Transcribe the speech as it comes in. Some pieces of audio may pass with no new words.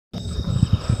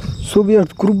So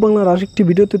viewers, group বাংলার আরেকটি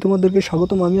ভিডিওতে তোমাদেরকে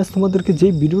স্বাগতম। আমি আজ তোমাদেরকে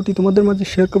যেই ভিডিওটি তোমাদের মাঝে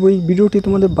শেয়ার করবো, এই ভিডিওটি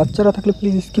তোমাদের বাচ্চারা থাকলে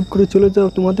প্লিজ স্কিপ করে চলে যাও।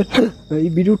 তোমাদের এই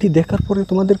ভিডিওটি দেখার পরে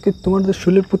তোমাদের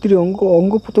শরীরের প্রতিটি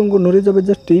অঙ্গ প্রত্যঙ্গ নড়ে যাবে।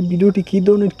 জাস্ট এই ভিডিওটি কী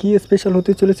ধরনের কী স্পেশাল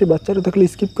হতে চলেছে, বাচ্চারা থাকলে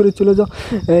স্কিপ করে চলে যাও।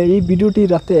 এই ভিডিওটি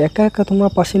রাতে একা একা তোমরা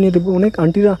পাশে নিয়ে দেখবে। অনেক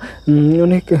আন্টিরা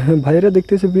অনেক ভাইয়েরা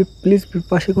দেখতেছে, প্লিজ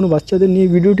পাশে কোনো বাচ্চাদের নিয়ে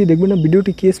ভিডিওটি দেখবে না।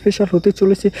 ভিডিওটি কী স্পেশাল হতে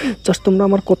চলেছে জাস্ট তোমরা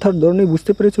আমার কথার ধরনে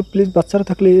বুঝতে পেরেছো। প্লিজ বাচ্চারা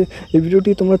থাকলে এই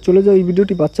ভিডিওটি তোমরা চলে যাও। এই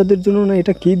ভিডিওটি বাচ্চাদের জন্য না।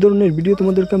 এটা কী ধরনের ভিডিও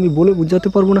তোমাদেরকে আমি বলে বোঝাতে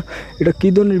পারবো না, এটা কী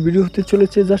ধরনের ভিডিও হতে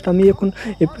চলেছে। জাস্ট আমি এখন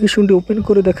অ্যাপ্লিকেশনটি ওপেন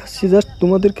করে দেখাচ্ছি, জাস্ট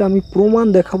তোমাদেরকে আমি প্রমাণ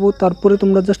দেখাবো। তারপরে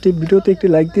তোমরা জাস্ট এই ভিডিওতে একটি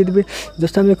লাইক দিয়ে দেবে।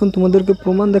 জাস্ট আমি এখন তোমাদেরকে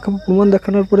প্রমাণ দেখাবো। প্রমাণ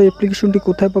দেখানোর পরে অ্যাপ্লিকেশনটি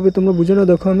কোথায় পাবে তোমরা বুঝে নাও।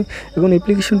 দেখো আমি এখন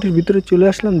অ্যাপ্লিকেশনটির ভিতরে চলে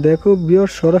আসলাম। দেখো ভিউয়ার,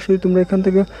 সরাসরি তোমরা এখান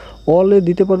থেকে অলে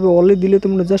দিতে পারবে। অলে দিলে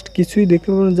তোমরা জাস্ট কিছুই দেখতে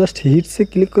পারবে না। জাস্ট হিটসে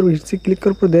ক্লিক করবে। হিটসে ক্লিক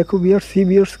করার পর দেখো ভিউয়ার,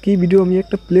 ভিউয়ার্স কী ভিডিও আমি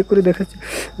একটা প্লে করে দেখাচ্ছি।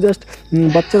 জাস্ট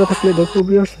বাচ্চারা থাকলে দেখো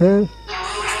ভিউয়ার্স,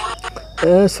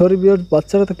 সরি ভিউয়ার্স,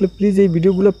 বাচ্চারা থাকলে প্লিজ এই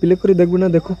ভিডিওগুলো প্লে করে দেখবে না।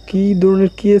 দেখো কী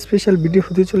ধরনের কী স্পেশাল ভিডিও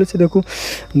হতে চলেছে।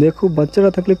 দেখো বাচ্চারা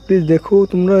থাকলে প্লিজ দেখো।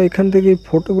 তোমরা এখান থেকে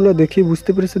ফটোগুলো দেখে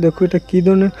বুঝতে পেরেছো। দেখো এটা কী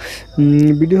ধরনের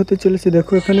ভিডিও হতে চলেছে।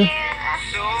 দেখো এখানে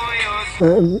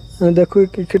দেখো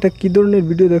এটা কী ধরনের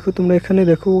ভিডিও। দেখো তোমরা এখানে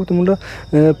দেখো, তোমরা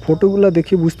ফটোগুলো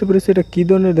দেখে বুঝতে পেরেছো এটা কী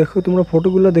ধরনের। দেখো তোমরা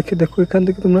ফটোগুলো দেখে দেখো এখান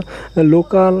থেকে তোমরা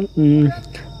লোকাল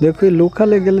দেখো, এই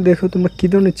লোকালে গেলে দেখো তোমরা কী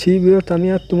ধরনের ভিউয়ার্স। আমি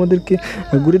আর তোমাদেরকে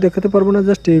ঘুরে দেখাতে পারবো না।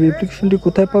 জাস্ট এই অ্যাপ্লিকেশনটি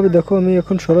কোথায় পাবে দেখো। আমি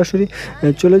এখন সরাসরি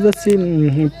চলে যাচ্ছি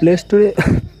প্লে স্টোরে।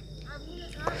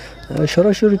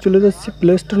 সরাসরি চলে যাচ্ছি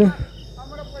প্লে স্টোরে।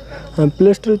 প্লে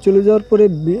স্টোরে চলে যাওয়ার পরে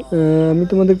আমি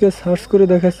তোমাদেরকে সার্চ করে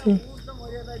দেখাচ্ছি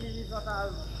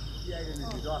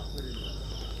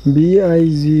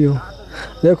BIGO।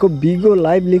 দেখো বিগো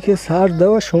লাইভ লিখে সার্চ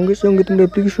দেওয়ার সঙ্গে সঙ্গে তোমরা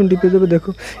অ্যাপ্লিকেশনটি পেয়ে যাবে। দেখো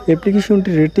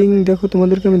অ্যাপ্লিকেশনটির রেটিং দেখো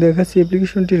তোমাদেরকে আমি দেখাচ্ছি।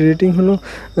 অ্যাপ্লিকেশনটির রেটিং হলো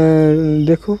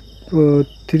দেখো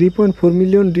 3.4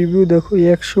 মিলিয়ন রিভিউ। দেখো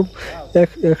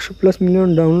 100+ মিলিয়ন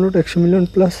ডাউনলোড, 100 মিলিয়ন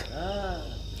প্লাস।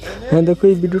 দেখো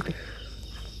এই ভিডিওটি।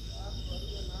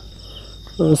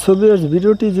 সো ভিউয়ার্স,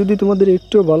 ভিডিওটি যদি তোমাদের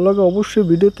একটু ভালো লাগে অবশ্যই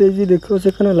ভিডিওতে এই যে দেখতে পাচ্ছ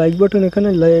এখানে লাইক বাটন, এখানে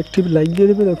একটি লাইক দিয়ে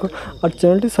দেবে। দেখো আর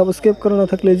চ্যানেলটি সাবস্ক্রাইব করা না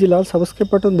থাকলে এই যে লাল সাবস্ক্রাইব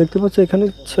বাটন দেখতে পাচ্ছ, এখানে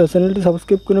চ্যানেলটি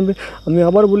সাবস্ক্রাইব করে নেবে। আমি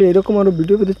আবার বলি, এরকম আরও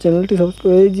ভিডিও পেতে চ্যানেলটি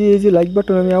সাবস্ক্রাইব, এই যে লাইক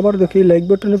বাটন, আমি আবার দেখি এই লাইক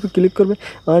বাটনের উপর ক্লিক করবে।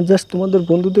 আর জাস্ট তোমাদের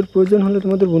বন্ধুদের প্রয়োজন হলে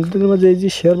তোমাদের বন্ধুদের মাঝে এই যে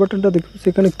শেয়ার বাটনটা দেখতে পাচ্ছ,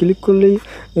 এখানে ক্লিক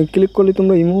করলেই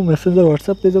তোমরা ইমো, মেসেঞ্জার,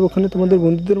 হোয়াটসঅ্যাপ পেয়ে যাবে। ওখানে তোমাদের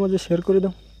বন্ধুদের মাঝে শেয়ার করে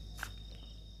দাও।